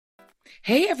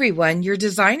Hey everyone, your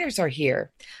designers are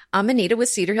here. I'm Anita with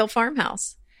Cedar Hill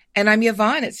Farmhouse. And I'm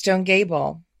Yvonne at Stone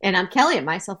Gable. And I'm Kelly at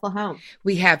My Soulful Home.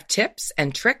 We have tips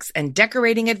and tricks and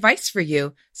decorating advice for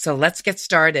you. So let's get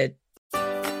started.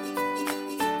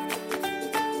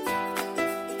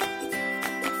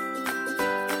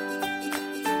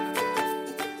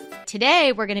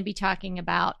 Today, we're going to be talking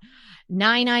about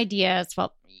 9 ideas.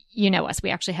 Well, you know us,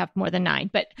 we actually have more than 9,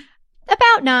 but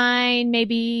about 9,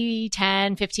 maybe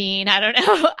 10, 15, I don't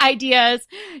know, ideas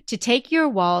to take your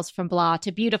walls from blah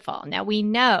to beautiful. Now, we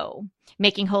know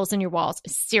making holes in your walls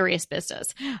is serious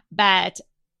business, but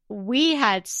we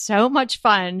had so much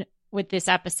fun with this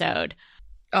episode.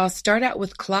 I'll start out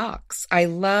with clocks. I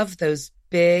love those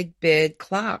big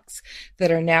clocks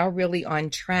that are now really on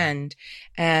trend.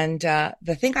 And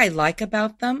the thing I like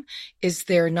about them is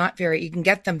you can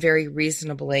get them very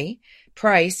reasonably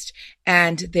priced,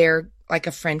 and they're like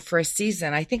a friend for a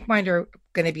season. I think mine are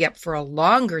going to be up for a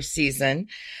longer season,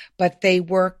 but they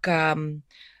work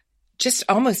just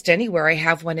almost anywhere. I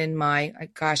have one I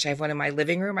have one in my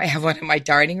living room. I have one in my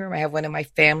dining room. I have one in my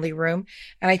family room.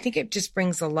 And I think it just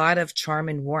brings a lot of charm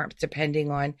and warmth depending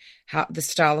on the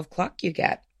style of clock you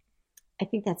get. I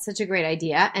think that's such a great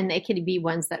idea. And they could be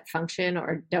ones that function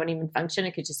or don't even function.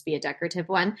 It could just be a decorative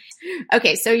one.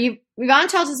 Okay, so Yvonne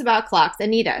told us about clocks.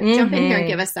 Anita, jump in here and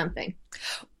give us something.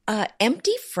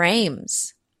 Empty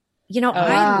frames. love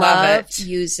I love it.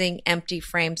 using empty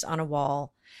frames on a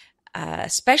wall,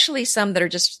 especially some that are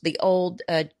just the old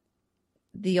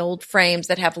frames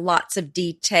that have lots of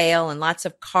detail and lots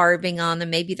of carving on them.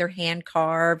 Maybe they're hand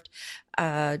carved.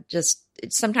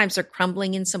 Sometimes they're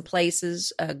crumbling in some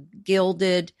places,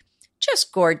 gilded,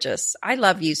 just gorgeous. I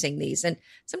love using these. And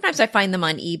sometimes I find them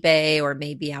on eBay or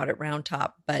maybe out at Round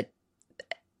Top. But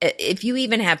if you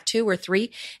even have 2 or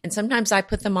 3, and sometimes I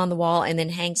put them on the wall and then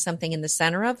hang something in the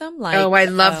center of them. I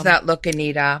love that look,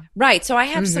 Anita. Right. So I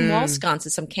have some wall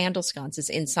sconces, some candle sconces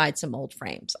inside some old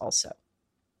frames also.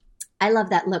 I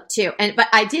love that look too. But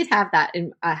I did have that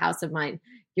in a house of mine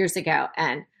years ago.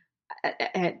 And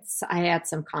I had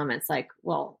some comments like,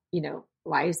 well,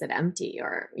 why is it empty?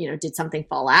 Or, did something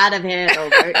fall out of it?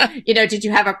 Or, did you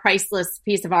have a priceless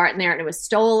piece of art in there and it was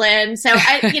stolen? So,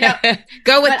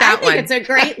 go with that I think one. It's a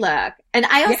great look. And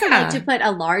I also like to put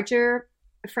a larger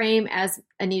frame, as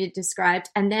Anita described,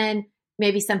 and then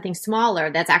maybe something smaller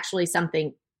that's actually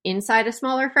something inside a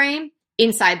smaller frame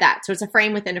inside that. So it's a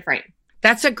frame within a frame.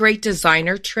 That's a great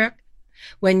designer trick.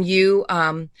 When you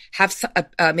have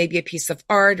maybe a piece of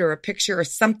art or a picture or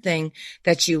something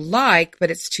that you like, but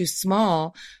it's too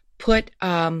small, put it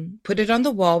on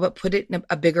the wall, but put it in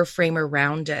a bigger frame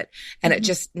around it. And it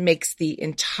just makes the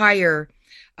entire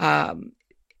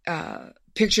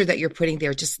picture that you're putting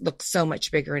there just look so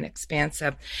much bigger and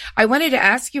expansive. I wanted to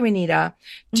ask you, Anita,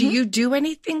 do you do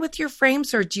anything with your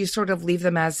frames, or do you sort of leave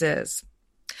them as is?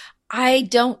 I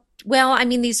don't. Well, I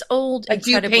mean, these old, do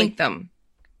you paint them?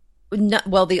 No,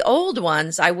 well, the old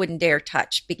ones I wouldn't dare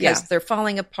touch because they're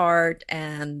falling apart,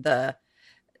 and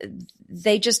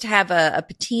they just have a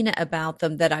patina about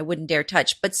them that I wouldn't dare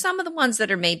touch. But some of the ones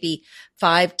that are maybe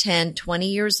 5, 10, 20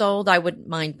 years old, I wouldn't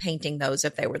mind painting those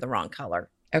if they were the wrong color.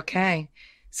 Okay.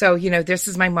 So, this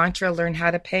is my mantra: learn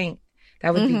how to paint.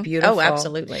 That would be beautiful. Oh,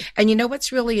 absolutely. And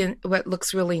what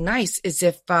looks really nice is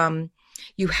if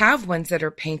you have ones that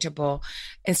are paintable,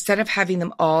 instead of having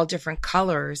them all different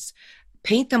colors,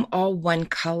 paint them all one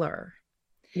color.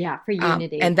 Yeah, for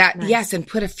unity. And that, nice. And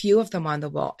put a few of them on the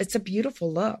wall. It's a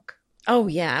beautiful look. Oh,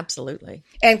 yeah, absoltred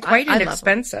And quite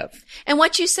inexpensive. And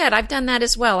what you said, I've done that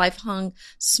as well. I've hung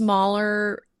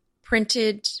smaller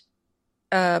printed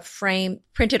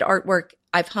artwork.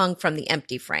 I've hung from the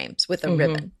empty frames with a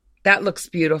ribbon. That looks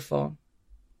beautiful.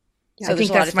 Yeah, so I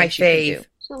think that's my fave. There's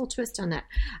a little twist on that.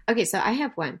 Okay, so I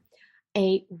have one.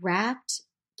 A wrapped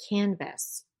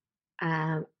canvas.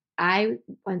 I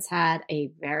once had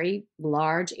a very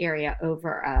large area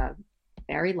over a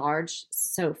very large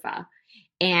sofa,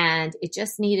 and it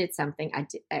just needed something.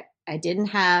 I didn't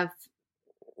have,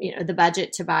 the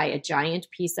budget to buy a giant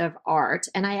piece of art,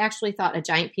 and I actually thought a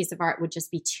giant piece of art would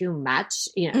just be too much.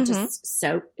 It was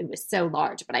so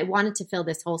large, but I wanted to fill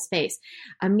this whole space.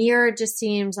 A mirror just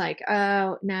seems like,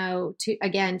 oh no, too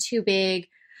big,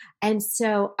 and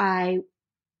so I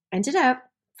ended up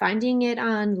finding it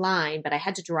online, but I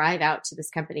had to drive out to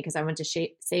this company because I wanted to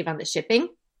save on the shipping.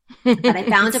 But I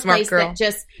found a place that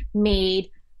just made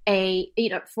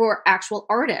for actual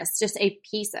artists, just a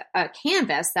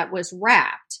canvas that was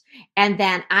wrapped. And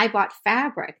then I bought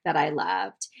fabric that I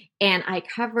loved, and I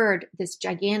covered this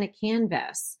gigantic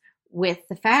canvas with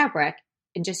the fabric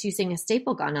and just using a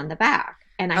staple gun on the back.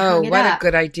 and I hung it what up. a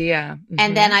good idea. Mm-hmm.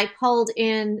 And then I pulled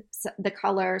in the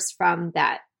colors from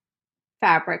that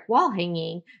fabric wall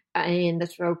hanging in the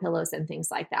throw pillows and things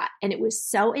like that. And it was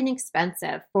so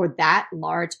inexpensive for that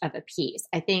large of a piece.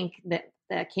 I think that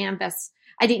the canvas,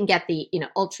 I didn't get the,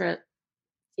 ultra,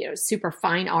 super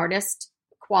fine artist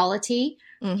quality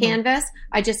canvas.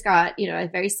 I just got, a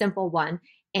very simple one,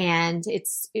 and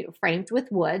it's framed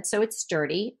with wood. So it's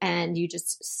sturdy, and you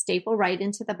just staple right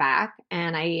into the back.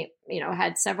 And I,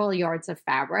 had several yards of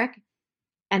fabric,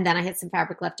 and then I had some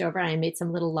fabric left over, and I made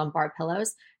some little lumbar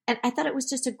pillows. And I thought it was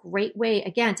just a great way,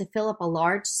 again, to fill up a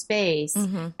large space.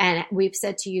 And we've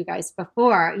said to you guys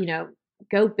before,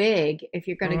 go big if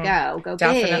you're going to go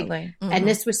Definitely. big. And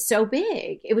this was so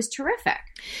big. it was terrific.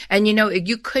 And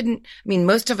you couldn't,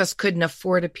 most of us couldn't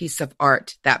afford a piece of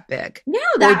art that big. No,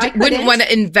 wouldn't want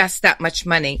to invest that much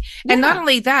money. Yeah. And not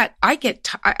only that, I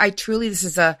truly, this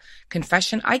is a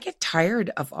confession, I get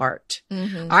tired of art.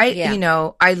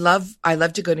 I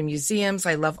love to go to museums.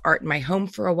 I love art in my home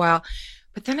for a while.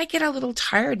 But then I get a little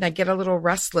tired and I get a little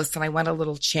restless and I want a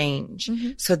little change.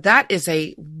 So that is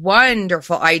a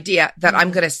wonderful idea that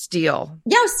I'm going to steal.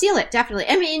 Yeah, steal it. Definitely.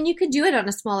 And you could do it on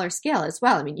a smaller scale as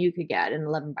well. You could get an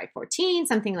 11 by 14,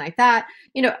 something like that,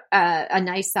 a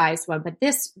nice sized one, but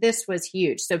this was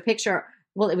huge. So picture,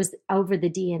 it was over the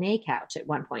DNA couch at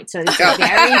one point. So it's a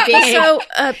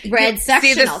very big red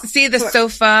sectional. See the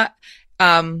sofa,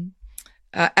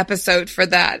 episode for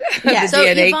that. Yeah. So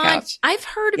DNA Yvonne, couch. I've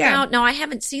heard about, no, I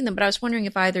haven't seen them, but I was wondering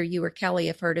if either you or Kelly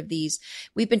have heard of these.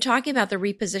 We've been talking about the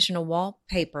repositional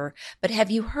wallpaper, but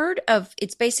have you heard of,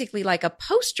 it's basically like a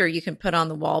poster you can put on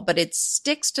the wall, but it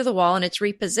sticks to the wall and it's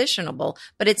repositionable,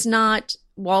 but it's not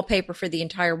wallpaper for the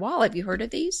entire wall. Have you heard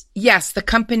of these? Yes. The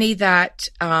company that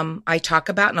I talk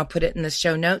about, and I'll put it in the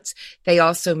show notes, they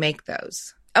also make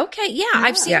those. Okay. Yeah.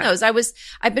 I've seen those.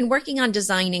 I've been working on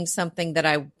designing something that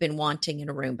I've been wanting in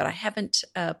a room, but I haven't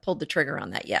pulled the trigger on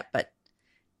that yet, but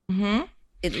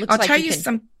it looks I'll like tell you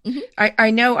some,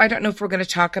 I know, I don't know if we're going to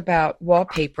talk about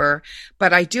wallpaper,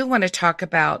 but I do want to talk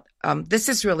about, this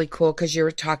is really cool because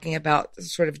you're talking about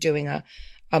sort of doing a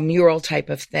mural type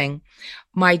of thing.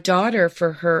 My daughter,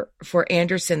 for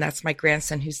Anderson, that's my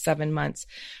grandson who's 7 months,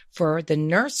 for the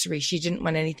nursery, she didn't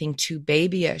want anything too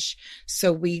babyish.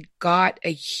 So we got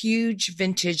a huge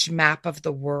vintage map of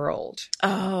the world.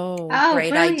 Oh,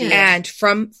 great brilliant. idea. And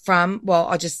from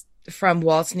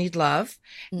Walls Need Love.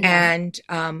 And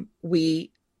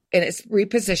it's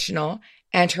repositional.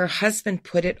 And her husband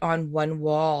put it on one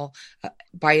wall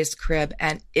by his crib,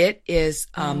 and it is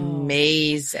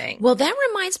amazing. Well, that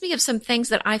reminds me of some things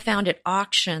that I found at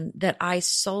auction that I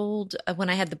sold when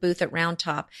I had the booth at Round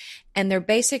Top. And they're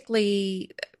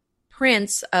basically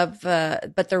prints of,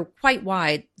 but they're quite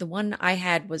wide. The one I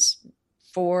had was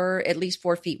at least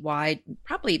 4 feet wide,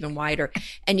 probably even wider.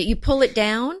 And you pull it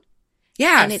down.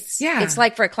 Yeah. And it's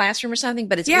like for a classroom or something,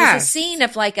 but it was a scene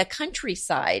of like a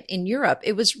countryside in Europe.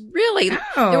 It was really, they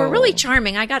were really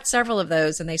charming. I got several of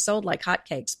those and they sold like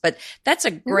hotcakes, but that's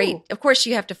a great, of course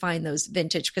you have to find those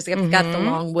vintage because they've got the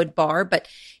long wood bar, but.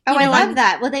 I love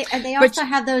that. Well, they also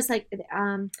have those like,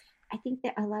 I think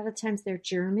that a lot of times they're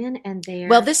German and they're.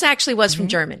 Well, this actually was from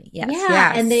Germany. Yes.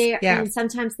 Yeah. Yes. And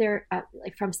sometimes they're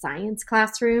like from science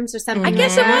classrooms or something. I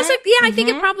guess it was. I think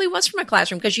it probably was from a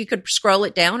classroom because you could scroll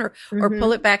it down or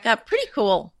pull it back up. Pretty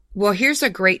cool. Well, here's a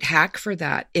great hack for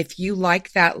that. If you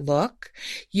like that look,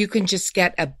 you can just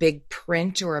get a big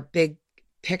print or a big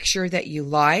picture that you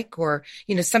like, or,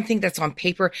 something that's on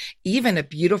paper, even a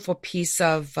beautiful piece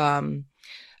of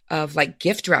like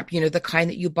gift wrap, the kind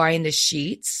that you buy in the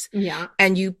sheets. Yeah.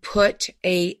 And you put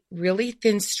a really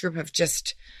thin strip of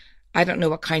just, I don't know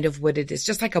what kind of wood it is,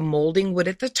 just like a molding wood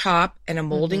at the top and a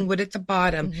molding wood at the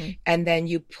bottom. And then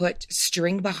you put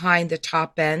string behind the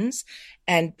top ends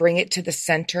and bring it to the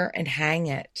center and hang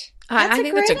it. I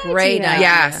think that's a great idea.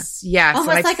 Yes. Yes.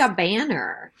 Almost like a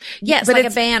banner. Yes, like a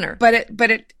banner.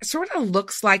 But it sort of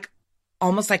looks like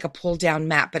almost like a pull down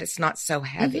mat, but it's not so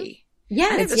heavy.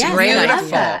 Yes, it's great. I love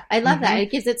that. I love that.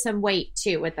 It gives it some weight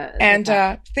too with the.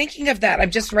 And thinking of that,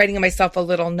 I'm just writing myself a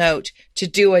little note to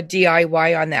do a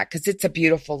DIY on that because it's a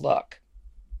beautiful look.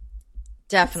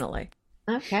 Definitely.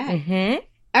 Okay.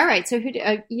 All right. So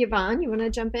Yvonne, you want to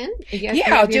jump in?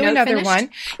 I'll do another one.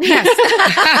 Yes.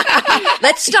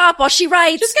 Let's stop while she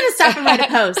writes. Just going to stop and write a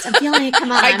post. I'm feeling it.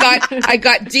 Come on. I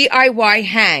got DIY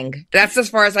hang. That's as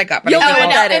far as I got. But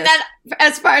and then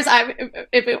as far as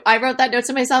if I wrote that note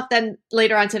to myself, then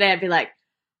later on today, I'd be like,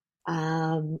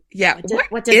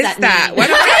 what does that mean? What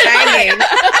am I hanging?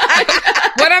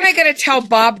 What am I going to tell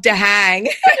Bob to hang?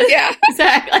 Yeah,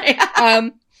 exactly.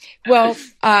 Well,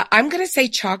 I'm going to say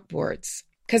chalkboards.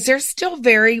 because they're still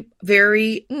very,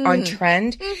 very on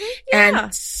trend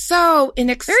and so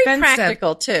inexpensive. Very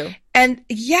practical too. And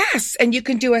yes, and you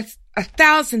can do a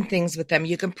 1,000 things with them.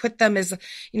 You can put them as,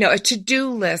 a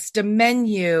to-do list, a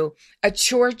menu, a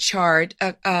chore chart,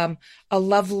 a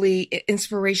lovely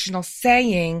inspirational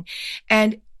saying,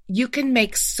 and you can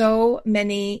make so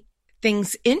many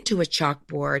things into a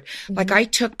chalkboard. Like I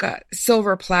took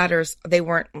silver platters. They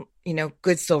weren't,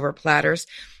 good silver platters.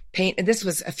 And this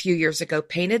was a few years ago,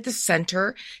 painted the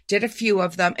center, did a few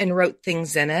of them and wrote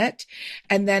things in it.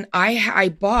 And then I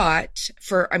bought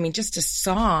just a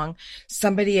song,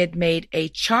 somebody had made a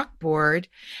chalkboard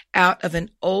out of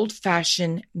an old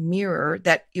fashioned mirror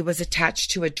that it was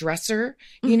attached to a dresser,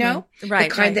 Right. The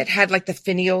kind that had like the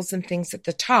finials and things at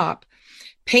the top.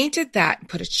 Painted that and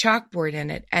put a chalkboard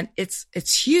in it, and it's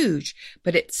huge,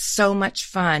 but it's so much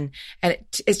fun, and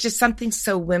it's just something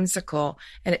so whimsical,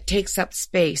 and it takes up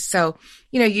space. So,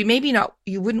 you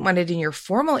wouldn't want it in your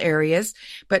formal areas,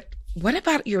 but what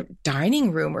about your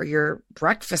dining room or your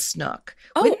breakfast nook?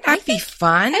 Wouldn't that be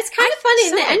fun? It's kind of fun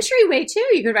in the entryway too.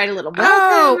 You could write a little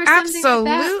welcome or something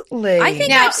absolutely. like that. I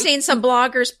think I've seen some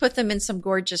bloggers put them in some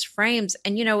gorgeous frames,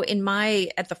 and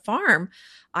at the farm,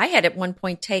 I had at one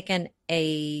point taken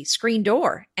a screen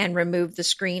door and removed the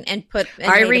screen and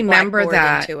I remember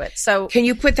that into it. So can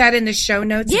you put that in the show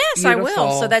notes? Yes, I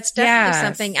will. So that's definitely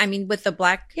something. I mean, with the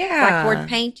blackboard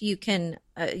paint, you can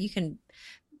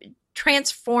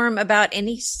transform about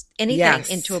anything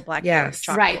into a blackboard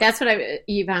chalkboard. Right. That's what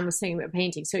Yvonne was saying about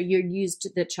painting. So you used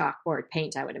the chalkboard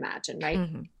paint, I would imagine, right?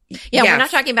 Mm-hmm. Yeah, we're not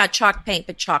talking about chalk paint,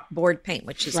 but chalkboard paint,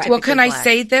 which is well. Can I black.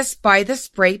 say this? Buy the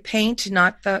spray paint,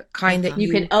 not the kind that you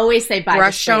can always say buy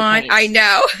brush the spray on. paint. I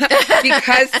know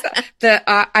because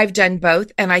I've done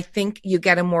both, and I think you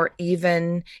get a more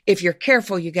even. If you're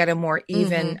careful, you get a more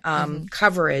even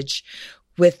coverage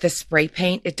with the spray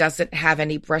paint. It doesn't have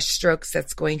any brush strokes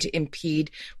that's going to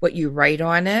impede what you write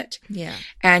on it. Yeah,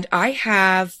 and I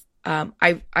have.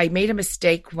 I made a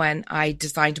mistake when I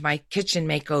designed my kitchen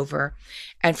makeover,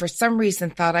 and for some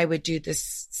reason thought I would do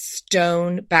this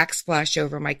stone backsplash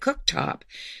over my cooktop,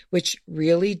 which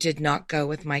really did not go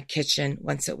with my kitchen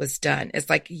once it was done. It's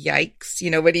like, yikes,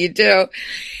 what do you do?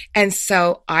 And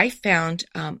so I found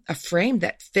a frame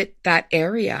that fit that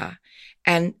area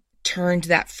and turned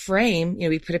that frame,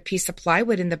 we put a piece of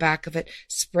plywood in the back of it,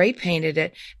 spray painted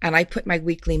it, and I put my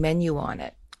weekly menu on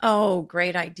it. Oh,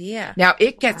 great idea. Now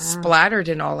it gets splattered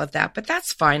and all of that, but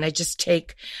that's fine. I just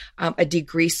take a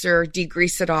degreaser,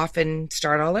 degrease it off and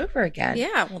start all over again.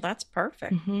 Yeah. Well, that's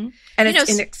perfect. Mm-hmm. And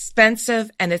it's inexpensive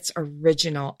and it's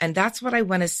original. And that's what I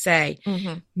want to say.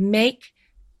 Mm-hmm. Make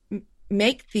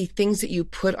the things that you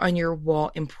put on your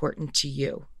wall important to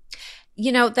you.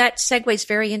 That segues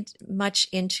very much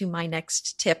into my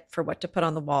next tip for what to put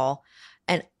on the wall.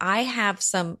 And I have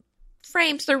some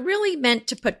frames. They're really meant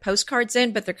to put postcards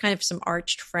in, but they're kind of some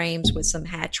arched frames with some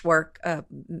hatchwork,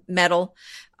 metal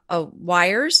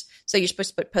wires. So you're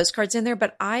supposed to put postcards in there.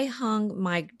 But I hung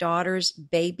my daughter's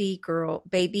baby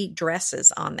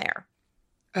dresses on there.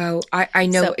 Oh, I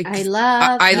know. So I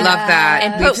love that.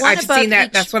 And I've seen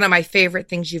that. That's one of my favorite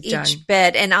things you've done. Each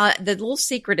bed. And the little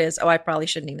secret is, I probably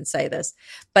shouldn't even say this,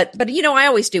 but I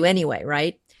always do anyway,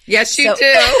 right? Yes, you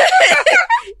do.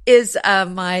 Is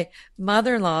my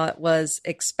mother-in-law was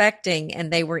expecting,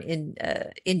 and they were in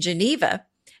Geneva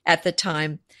at the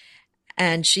time,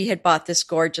 and she had bought this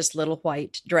gorgeous little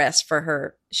white dress for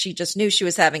her. She just knew she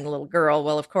was having a little girl.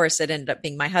 Well, of course, it ended up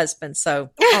being my husband,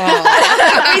 so we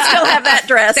still have that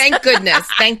dress. Thank goodness.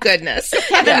 Thank goodness.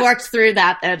 Kevin worked through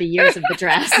that, though, the years of the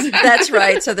dress. That's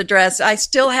right. So the dress, I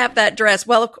still have that dress.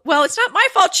 Well, it's not my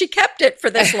fault she kept it for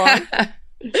this long.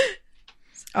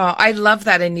 Oh, I love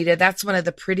that, Anita. That's one of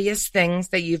the prettiest things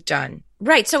that you've done.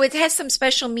 Right. So it has some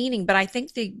special meaning, but I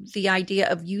think the idea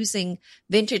of using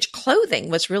vintage clothing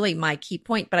was really my key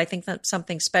point. But I think that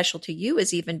something special to you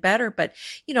is even better. But,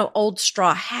 old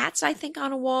straw hats, I think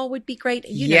on a wall would be great.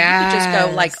 You could just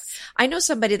go I know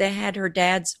somebody that had her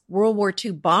dad's World War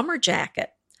II bomber jacket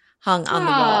hung on the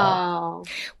wall.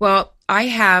 Well, I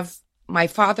have my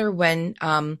father when,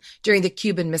 during the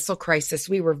Cuban Missile Crisis,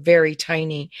 we were very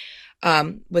tiny.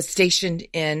 Was stationed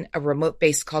in a remote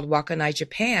base called Wakanai,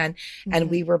 Japan. Mm-hmm.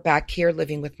 And we were back here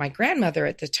living with my grandmother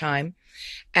at the time.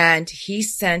 And he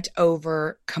sent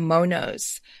over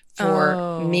kimonos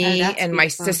for me and my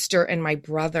beautiful. sister and my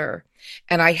brother.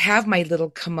 And I have my little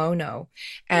kimono,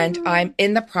 and I'm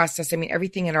in the process. I mean,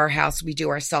 everything in our house we do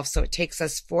ourselves, so it takes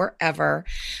us forever.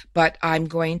 But I'm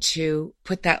going to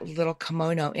put that little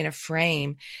kimono in a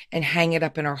frame and hang it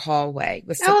up in our hallway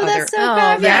with some other. That's so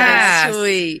fabulous. Yes.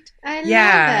 Sweet. I love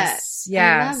Yes, it.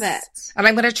 yes. I love it. And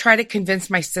I'm going to try to convince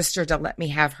my sister to let me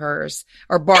have hers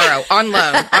or borrow on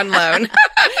loan.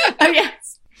 Oh,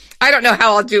 yes. I don't know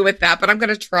how I'll do with that, but I'm going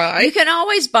to try. You can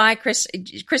always buy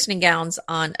christening gowns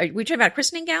on. Are we talking about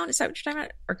christening gown? Is that what you're talking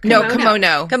about? Or No,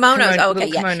 Kimono. Kimonos. Oh, okay,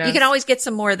 little yeah. kimonos. You can always get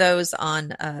some more of those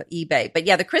on eBay. But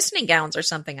yeah, the christening gowns are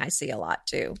something I see a lot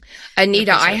too.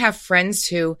 Anita, For sure. I have friends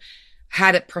who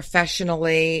had it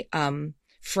professionally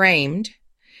framed.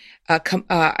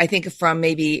 I think from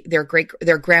maybe their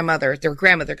grandmother,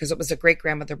 because it was a great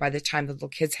grandmother by the time the little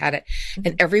kids had it,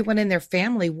 and everyone in their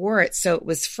family wore it. So it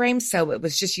was framed. So it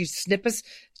was just you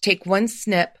take one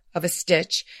snip of a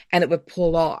stitch and it would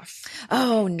pull off.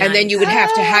 Oh, nice. And then you would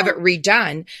have to have it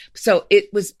redone. So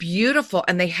it was beautiful.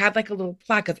 And they had like a little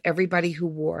plaque of everybody who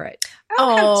wore it.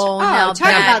 Now talk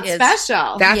that about is-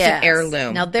 special. That's Yes. an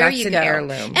heirloom. Now there That's you an go.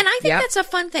 heirloom. And I think Yep. that's a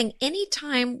fun thing.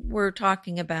 Anytime we're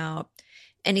talking about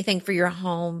anything for your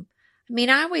home, I mean,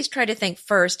 I always try to think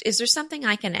first, is there something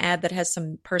I can add that has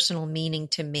some personal meaning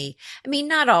to me? I mean,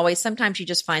 not always. Sometimes you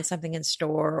just find something in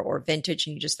store or vintage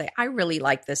and you just say, I really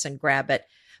like this and grab it.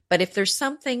 But if there's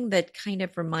something that kind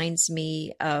of reminds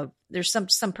me of, there's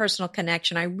some personal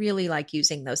connection, I really like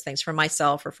using those things for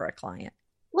myself or for a client.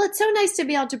 Well, it's so nice to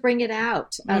be able to bring it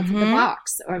out of the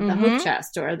box or the hope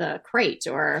chest or the crate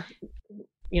or,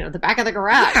 the back of the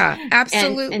garage. Yeah,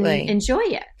 absolutely. And enjoy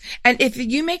it. And if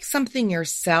you make something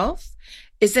yourself,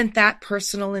 isn't that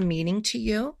personal and meaning to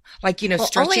you? Like,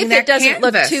 stretching only if that it doesn't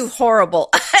canvas. look too horrible.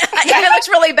 If it looks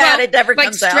really bad, it never like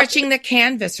comes out. stretching the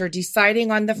canvas or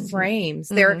deciding on the frames.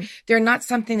 They're not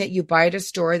something that you buy at a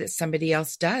store that somebody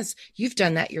else does. You've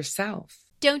done that yourself.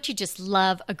 Don't you just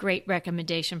love a great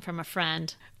recommendation from a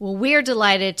friend? Well, we're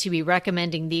delighted to be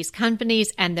recommending these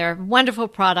companies and their wonderful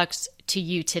products to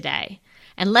you today.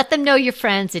 And let them know your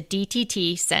friends at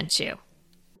DTT sent you.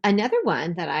 Another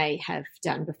one that I have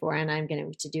done before and I'm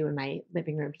going to do in my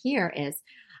living room here is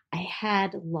I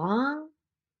had long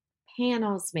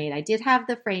panels made. I did have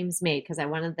the frames made because I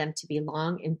wanted them to be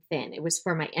long and thin. It was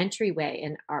for my entryway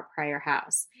in our prior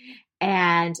house.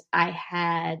 And I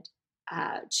had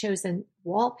chosen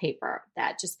wallpaper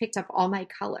that just picked up all my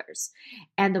colors.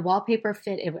 And the wallpaper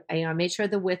fit. I made sure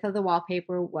the width of the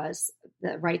wallpaper was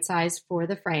the right size for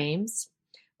the frames,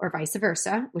 or vice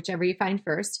versa, whichever you find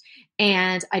first.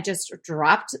 And I just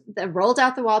rolled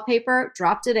out the wallpaper,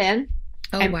 dropped it in,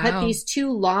 and put these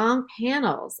two long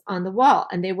panels on the wall.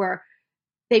 And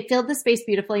they filled the space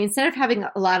beautifully. Instead of having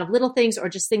a lot of little things or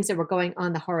just things that were going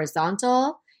on the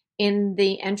horizontal in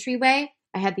the entryway,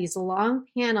 I had these long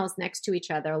panels next to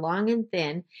each other, long and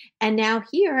thin. And now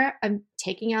here I'm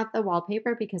taking out the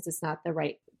wallpaper because it's not the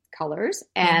right colors.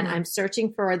 And I'm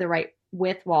searching for the right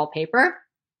width wallpaper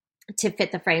to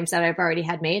fit the frames that I've already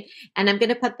had made. And I'm going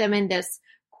to put them in this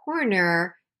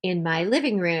corner in my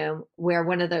living room where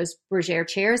one of those Bergère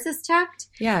chairs is tucked.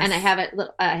 Yes. And I have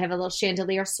a little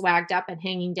chandelier swagged up and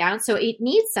hanging down. So it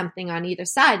needs something on either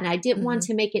side. And I didn't want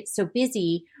to make it so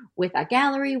busy with a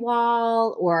gallery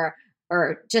wall or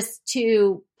just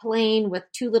too plain with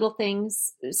two little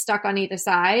things stuck on either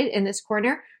side in this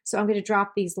corner. So I'm going to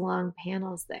drop these long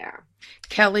panels there.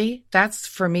 Kelly, that's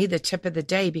for me the tip of the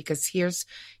day, because here's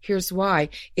why.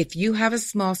 If you have a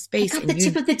small space, I got the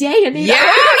tip of the day, Anita.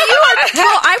 Yeah.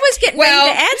 Well, I was getting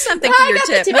ready to add something to your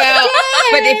tip.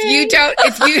 But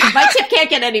if you my tip can't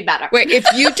get any better. wait, if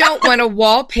you don't want to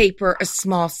wallpaper a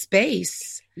small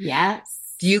space,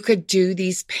 Yes. you could do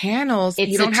these panels.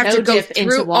 It's you don't a have toe to go dip into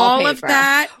through all of wallpaper.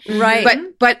 that. Right.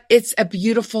 But it's a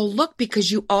beautiful look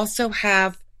because you also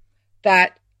have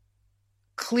that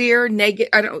clear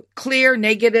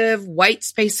negative white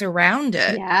space around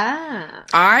it. Yeah.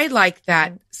 I like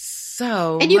that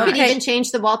so And you much. could even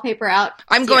change the wallpaper out.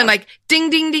 I'm going like ding,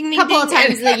 ding, ding, a ding, couple of ding.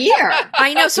 times a year.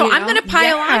 I know. So You I'm know? going to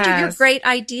pile on to your Yes. great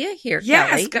idea here,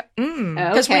 Yes. Kelly.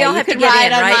 Mm. we all you have to can get ride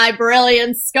in, on right? my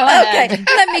brilliance. Go Okay, ahead.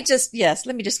 let me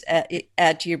just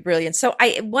add to your brilliance. So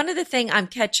one of the thing I'm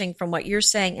catching from what you're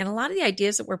saying, and a lot of the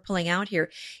ideas that we're pulling out here,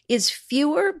 is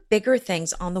fewer, bigger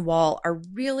things on the wall are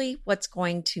really what's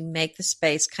going to make the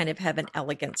space kind of have an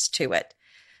elegance to it.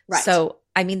 Right. So,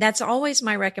 I mean, that's always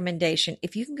my recommendation.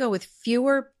 If you can go with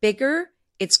fewer, bigger,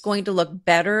 it's going to look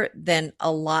better than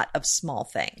a lot of small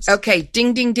things. Okay.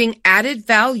 Ding, ding, ding. Added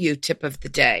value tip of the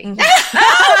day.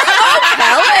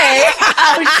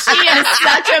 Oh, she is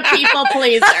such a people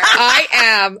pleaser. I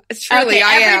am. Truly, okay,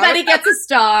 I am. Everybody gets a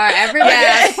star. Everybody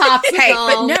gets a popsicle. Hey,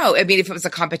 but no, I mean, if it was a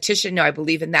competition, no, I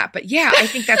believe in that. But yeah, I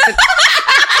think that's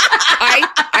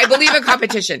I believe in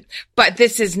competition, but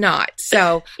this is not.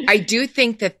 So I do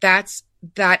think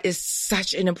that is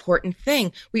such an important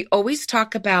thing. We always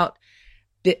talk about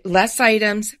less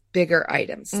items, bigger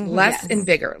items, less and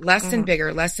bigger, less and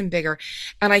bigger, less and bigger.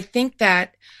 And I think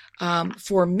that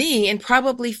for me, and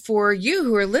probably for you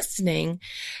who are listening,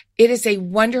 it is a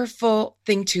wonderful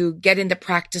thing to get into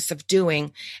practice of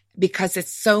doing, because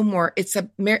it's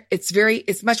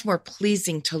much more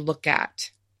pleasing to look at.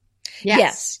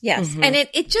 Yes. And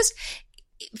it just,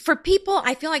 for people,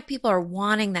 I feel like people are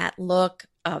wanting that look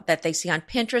that they see on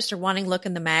Pinterest or wanting look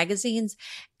in the magazines.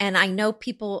 And I know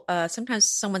people, sometimes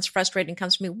someone's frustrated and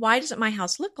comes to me, why doesn't my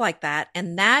house look like that?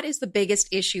 And that is the biggest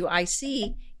issue I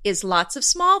see, is lots of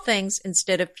small things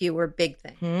instead of fewer big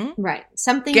things. Right.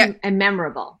 Something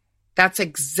memorable. That's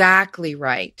exactly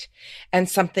right. And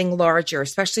something larger,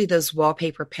 especially those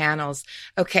wallpaper panels.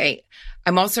 Okay.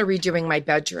 I'm also redoing my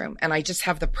bedroom, and I just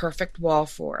have the perfect wall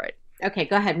for it. Okay,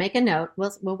 go ahead. Make a note.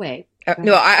 We'll wait.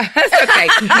 No, that's okay.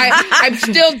 I'm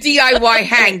still DIY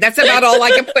hang. That's about all I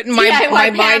can put in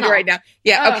my mind right now.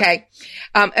 Yeah. Okay.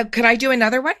 Can I do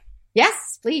another one?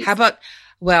 Yes, please. How about,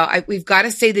 we've got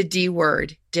to say the D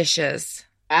word, dishes.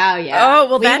 Oh, yeah. Oh,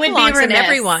 well, that belongs in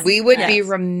everyone. We would be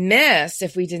remiss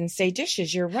if we didn't say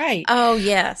dishes. You're right. Oh,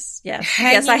 yes. Hanging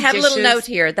yes, I have dishes. a little note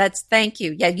here. Thank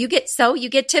you. Yeah, you get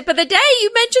tip of the day.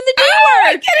 You mentioned the D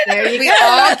word. There you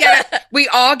go. We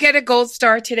all get a gold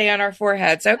star today on our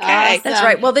foreheads. Okay. Awesome. That's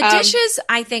right. Well, the dishes,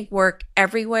 I think, work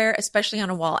everywhere, especially on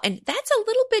a wall. And that's a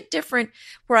little bit different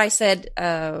where I said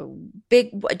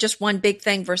just one big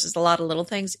thing versus a lot of little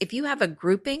things. If you have a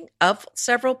grouping of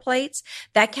several plates,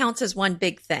 that counts as one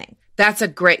big thing. That's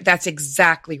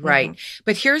exactly right.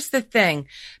 But here's the thing.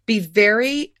 Be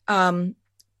very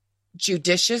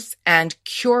judicious and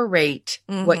curate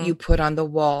what you put on the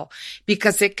wall,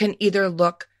 because it can either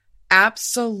look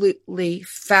absolutely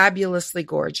fabulously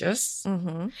gorgeous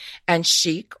and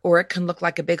chic, or it can look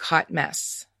like a big hot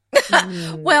mess.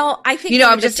 Well, I think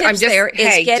I'm just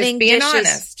getting being dishes.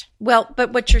 honest. Well,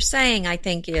 but what you're saying, I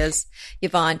think, is,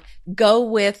 Yvonne, go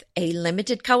with a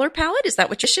limited color palette. Is that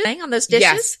what you're saying on those dishes?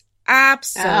 Yes,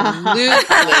 absolutely.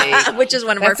 Which is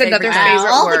one of our favorite. Another favorite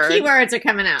all word. the keywords are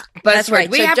coming out. Buzzword. Right.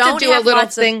 We So have to don't do a have little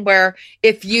lots of- thing where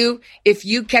if you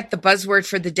get the buzzword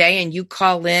for the day and you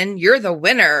call in, you're the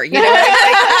winner. You know,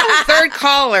 it's like third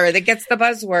caller that gets the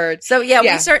buzzword. So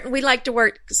we like to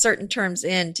work certain terms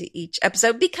into each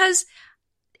episode because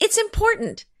it's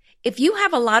important. If you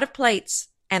have a lot of plates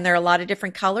and there are a lot of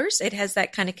different colors, it has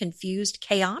that kind of confused,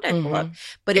 chaotic look.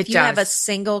 But if you have a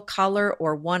single color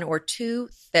or one or two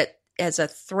that as a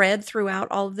thread throughout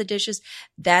all of the dishes,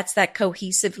 that's that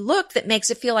cohesive look that makes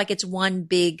it feel like it's one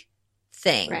big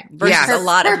thing versus a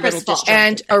lot of little disjointed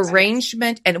and things.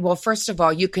 arrangement. And well, first of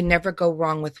all, you can never go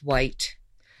wrong with white.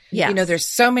 Yeah. You know, there's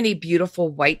so many beautiful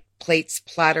white plates,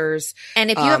 platters. And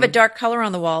if you have a dark color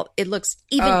on the wall, it looks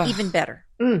even better.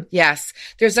 Yes.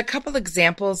 There's a couple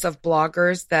examples of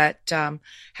bloggers that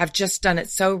have just done it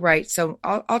so right. So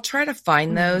I'll try to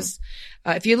find those.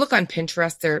 If you look on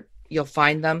Pinterest, you'll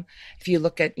find them. If you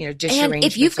look at, dish and arrangements,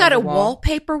 if you've got a wall.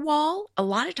 wallpaper wall, a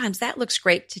lot of times that looks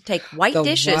great to take white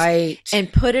dishes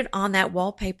and put it on that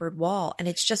wallpapered wall. And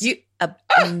it's just an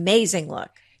amazing look.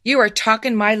 You are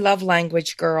talking my love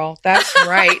language, girl. That's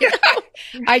right.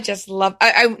 I just love,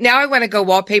 now I want to go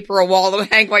wallpaper a wall to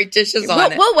hang white dishes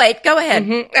on it. We'll wait. Go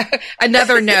ahead.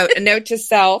 Another note, a note to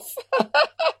self.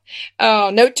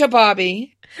 Note to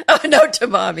Bobby. Oh, note to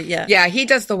Bobby. Yeah. Yeah. He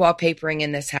does the wallpapering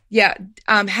in this house. Yeah.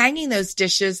 Hanging those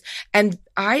dishes. And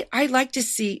I like to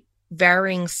see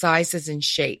varying sizes and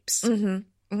shapes. And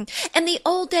the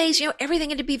old days, everything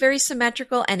had to be very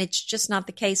symmetrical, and it's just not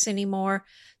the case anymore.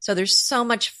 So there's so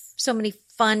many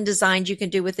fun designs you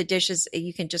can do with the dishes.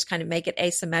 You can just kind of make it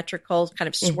asymmetrical, kind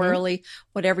of swirly,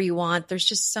 whatever you want. There's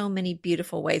just so many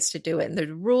beautiful ways to do it. And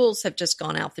the rules have just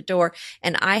gone out the door.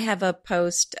 And I have a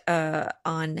post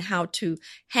on how to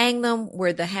hang them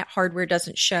where the hardware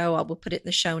doesn't show. I will put it in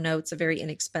the show notes, a very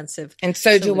inexpensive. And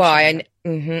so do I.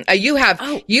 And you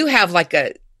have like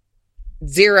a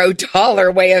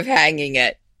 $0 way of hanging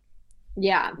it.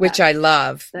 Yeah. Which I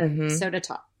love. The soda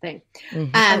top thing.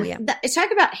 Let's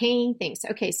talk about hanging things.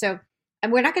 Okay. So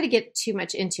we're not going to get too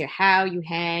much into how you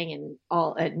hang and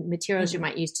all materials you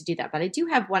might use to do that. But I do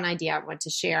have one idea I want to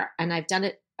share. And I've done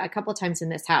it a couple of times in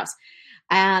this house.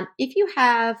 If you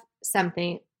have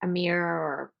something, a mirror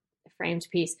or a framed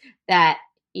piece that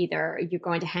either you're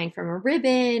going to hang from a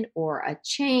ribbon or a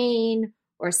chain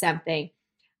or something,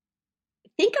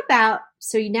 think about,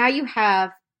 so now you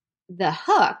have the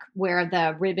hook where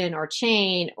the ribbon or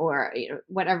chain or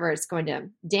whatever it's going to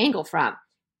dangle from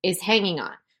is hanging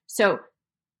on. So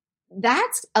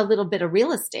that's a little bit of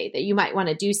real estate that you might want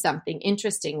to do something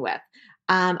interesting with.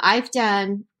 I've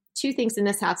done 2 things in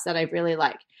this house that I really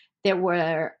like.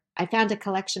 I found a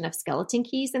collection of skeleton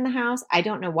keys in the house. I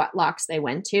don't know what locks they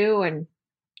went to, and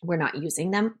we're not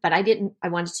using them, but I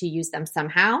wanted to use them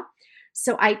somehow.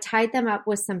 So I tied them up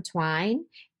with some twine,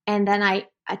 and then I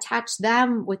attached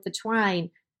them with the twine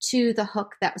to the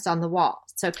hook that was on the wall.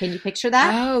 So can you picture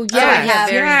that? Oh, So I yeah.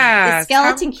 have the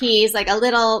skeleton keys, like a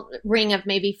little ring of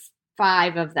maybe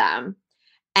 5 of them.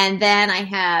 And then I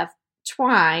have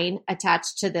twine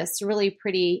attached to this really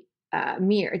pretty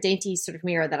mirror, a dainty sort of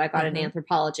mirror that I got in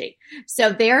Anthropologie.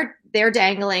 So they're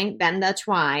dangling, then the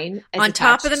twine is on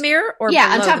top of the mirror, or on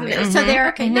below top the of mirror? it. So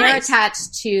they're nice.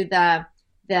 attached to the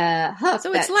hook.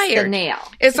 So it's that's layered. the nail.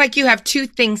 It's like you have 2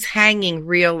 things hanging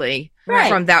really Right.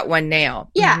 from that one nail.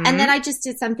 Yeah, Mhm. and then I just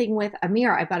did something with a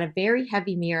mirror. I bought a very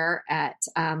heavy mirror at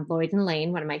Lloyd and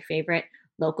Lane, one of my favorite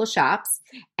local shops.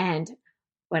 And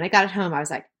when I got it home, I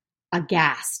was like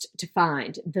aghast to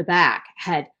find the back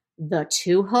had the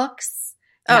 2 hooks,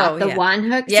 not the one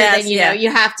hook. Yes, so then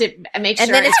you have to make sure.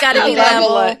 And then it's got to be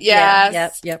level. level.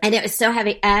 Yes. Yep. And it was so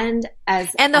heavy. And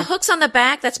the hooks on the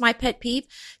back, that's my pet peeve.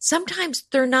 Sometimes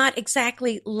they're not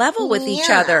exactly level with each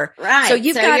Yeah, other. right? So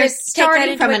you've got to you're take that starting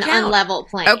into from an account. unlevel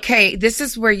plane. Okay, this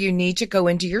is where you need to go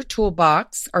into your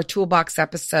toolbox, our toolbox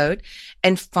episode,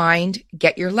 and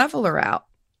get your leveler out.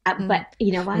 But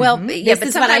you know what? Well, this but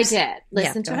is what I sometimes- did.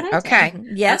 Listen to what I did. Okay.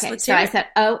 Yes. Okay, Let's so hear I it.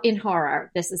 said, in horror,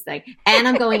 this is the thing. And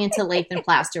I'm going into lath and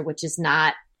plaster, which is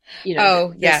not,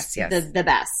 yes. the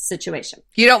best situation.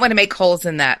 You don't want to make holes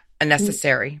in that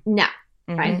unnecessary. No,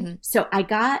 Mhm. right? So I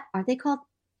got, are they called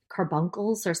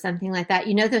carbuncles or something like that?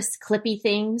 You know those clippy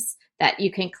things that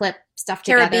you can clip stuff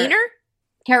together? Carabiner?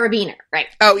 Carabiner, right.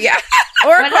 Oh, yeah. Or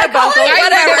What did I call carbuncle, it? I've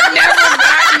whatever. never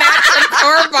gotten that from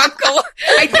carbuncle.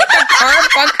 I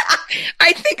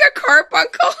think a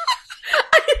carbuncle.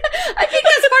 I think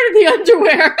that's part of the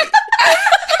underwear.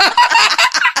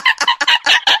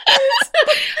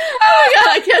 Oh my God,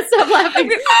 I can't stop laughing.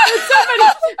 It's so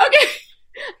funny. Okay.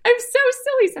 I'm so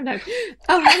silly sometimes.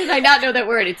 Oh, how did I not know that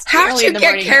word? It's too How'd early you in the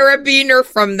get morning. carabiner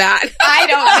from that? I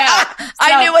don't know.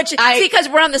 I knew what you I- see, because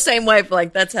we're on the same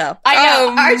wavelength. That's how. I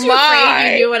know. Oh, Aren't you my.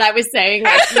 afraid you knew what I was saying?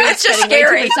 Like, you were It's just spending way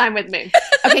scary. too much time with me.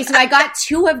 Okay, so I got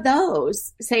 2 of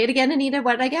those. Say it again, Anita.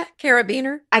 What did I get?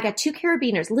 Carabiner? I got 2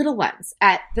 carabiners, little ones,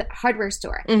 at the hardware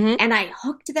store. Mhm. And I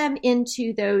hooked them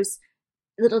into those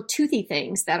little toothy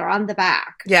things that are on the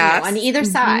back, Yes. on either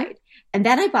Mhm. side. And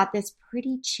then I bought this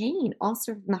pretty chain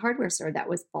also from the hardware store that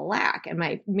was black, and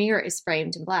my mirror is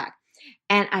framed in black.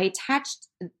 And I attached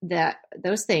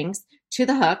those things to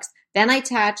the hooks. Then I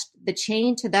attached the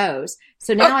chain to those.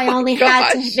 So now Oh I my only had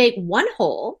to gosh. make 1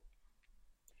 hole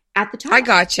at the top. I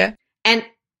gotcha. And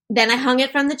then I hung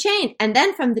it from the chain. And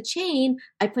then from the chain,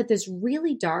 I put this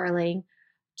really darling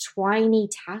twiny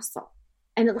tassel.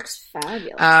 And it looks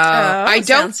fabulous. I don't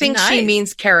sounds think she nice.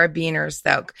 means carabiners,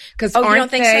 though. Because Oh, you aren't don't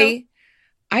think they?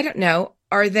 I don't know.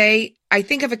 Are they? I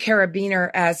think of a carabiner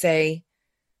as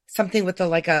something with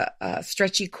a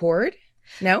stretchy cord.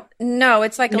 No? No,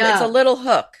 it's like No. it's a little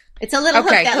hook. It's a little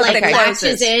Okay, hook that hook like that latches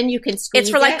closes. in. You can squeeze It's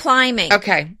for like it. climbing.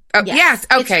 Okay. Oh, Yes.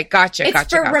 yes. Okay. Gotcha. It's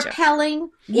Gotcha. for Gotcha. repelling or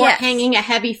Yes. hanging a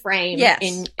heavy frame Yes.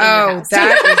 in your Oh, house.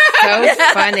 that is so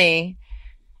Yeah. funny.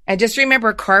 And just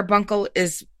remember, carbuncle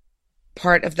is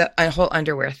part of the whole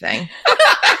underwear thing.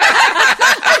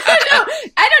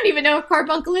 I don't even know if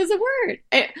carbuncle is a word.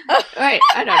 Right.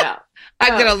 I don't know.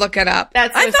 I'm going to look it up.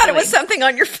 That's I so thought it was silly. something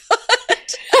on your foot.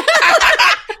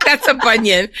 That's a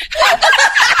bunion.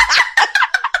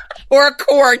 Or a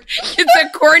corn. It's a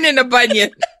corn and a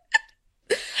bunion.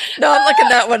 No, I'm looking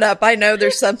that one up. I know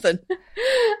there's something.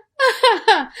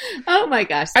 Oh my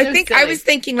gosh. I so think I silly. was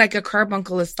thinking like a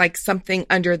carbuncle is like something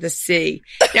under the sea.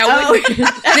 Now, Oh,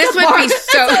 this would be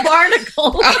so. That's a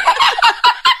barnacle.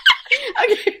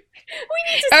 Okay.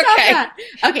 We need to stop Okay. that.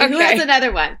 Okay. Who Okay. has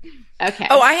another one? Okay.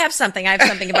 Oh, I have something.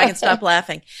 If I can stop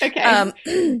laughing.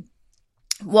 okay.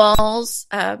 Walls.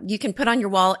 You can put on your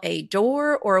wall a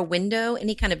door or a window,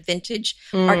 any kind of vintage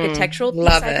architectural piece.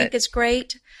 love I think it. is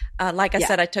great. Like I Yeah.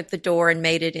 said, I took the door and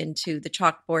made it into the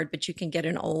chalkboard, but you can get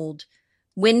an old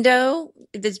window.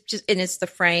 It's the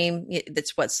frame.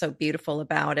 That's what's so beautiful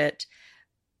about it.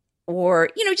 Or,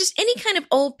 just any kind of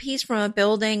old piece from a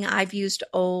building. I've used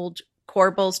old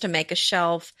corbels to make a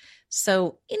shelf.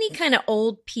 So any kind of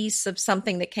old piece of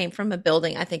something that came from a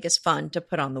building, I think is fun to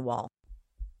put on the wall.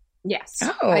 Yes.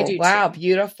 Oh, I do wow. too.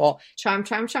 Beautiful. Charm,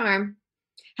 charm, charm.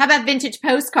 How about vintage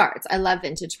postcards? I love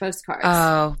vintage postcards.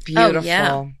 Oh, beautiful. Oh,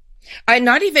 yeah.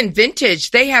 Not even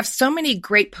vintage. They have so many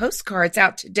great postcards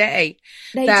out today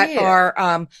that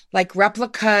are like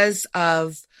replicas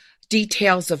of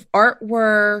details of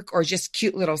artwork or just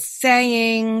cute little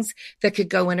sayings that could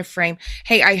go in a frame.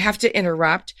 Hey, I have to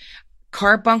interrupt.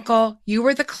 Carbuncle, you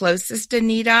were the closest,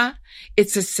 Anita.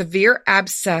 It's a severe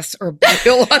abscess or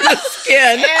boil on the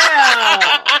skin.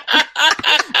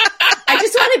 I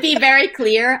just want to be very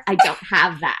clear. I don't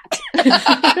have that.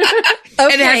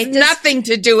 Okay, it has nothing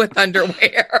to do with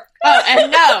underwear. Oh, and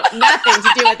no, nothing to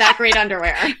do with that great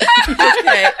underwear.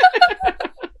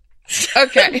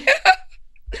 Okay.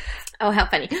 Oh, how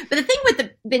funny. But the thing with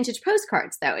the vintage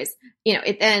postcards, though, is,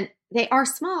 then they are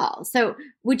small. So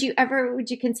would you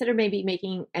consider maybe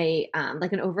making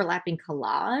like an overlapping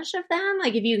collage of them?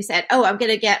 Like if you said, oh, I'm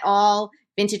going to get all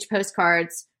vintage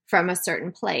postcards from a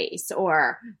certain place,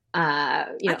 or, I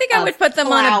think I would put them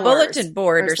on a bulletin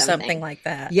board or something like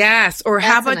that. Yes. Or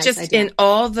how about nice just idea. in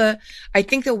I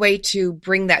think the way to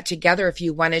bring that together, if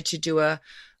you wanted to do a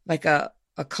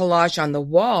collage on the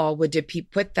wall, would be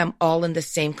put them all in the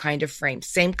same kind of frame,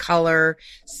 same color,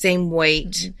 same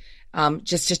weight,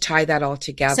 just to tie that all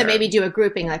together. So maybe do a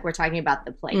grouping like we're talking about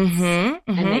the plates.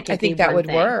 Mm-hmm, and make it I think be that one would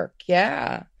thing. work.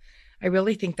 Yeah. I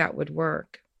really think that would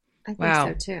work. I think Wow.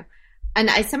 so too. And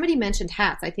somebody mentioned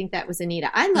hats. I think that was Anita.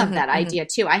 I love that idea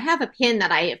too. I have a pin that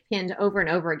I have pinned over and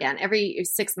over again. Every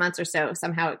 6 months or so,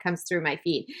 somehow it comes through my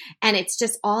feed. And it's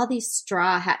just all these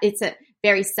straw hats. It's a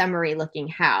very summery looking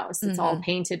house. It's all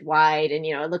painted white, and,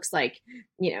 it looks like,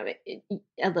 a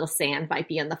little sand might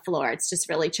be on the floor. It's just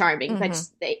really charming. But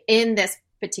in this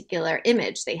particular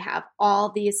image, they have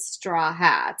all these straw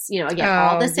hats, again,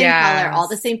 all the same color, all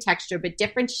the same texture, but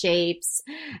different shapes.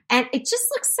 And it just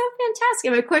looks so fantastic. I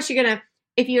mean, of course, you're going to,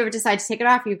 if you ever decide to take it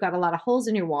off, you've got a lot of holes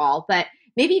in your wall, but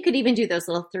maybe you could even do those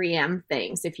little 3M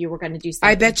things if you were going to do something.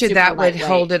 I bet you that would lightweight.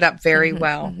 hold it up very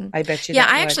well. I bet you that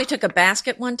I would. actually took a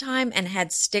basket one time and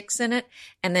had sticks in it,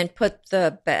 and then put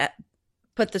the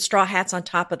straw hats on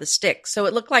top of the sticks. So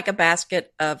it looked like a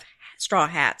basket of straw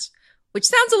hats, which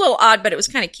sounds a little odd, but it was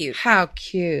kind of cute. How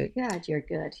cute. God, you're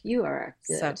good. You are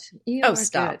good.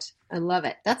 Stop. Good. I love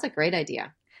it. That's a great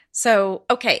idea. So,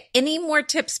 okay. Any more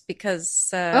tips?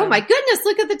 Because oh my goodness,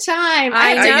 look at the time.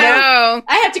 I know.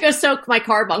 I have to go soak my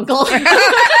carbuncle.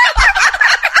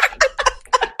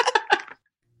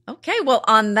 Okay. Well,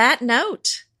 on that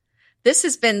note, this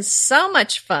has been so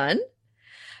much fun.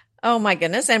 Oh my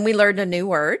goodness. And we learned a new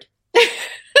word.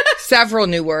 Several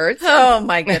new words. Oh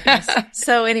my goodness.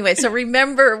 So anyway,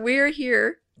 remember, we're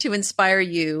here to inspire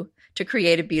you to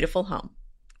create a beautiful home.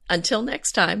 Until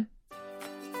next time.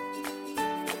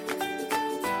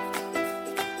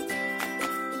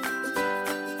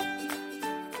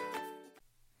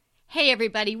 Hey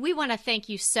everybody, we want to thank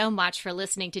you so much for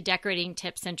listening to Decorating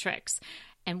Tips and Tricks.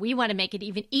 And we want to make it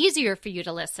even easier for you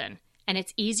to listen. And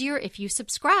it's easier if you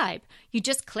subscribe. You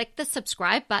just click the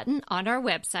subscribe button on our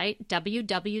website,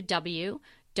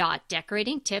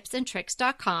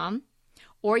 www.decoratingtipsandtricks.com,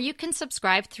 or you can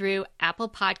subscribe through Apple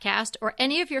Podcast or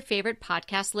any of your favorite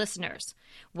podcast listeners.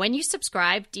 When you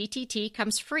subscribe, DTT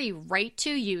comes free right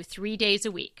to you 3 days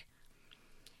a week.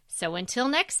 So until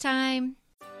next time.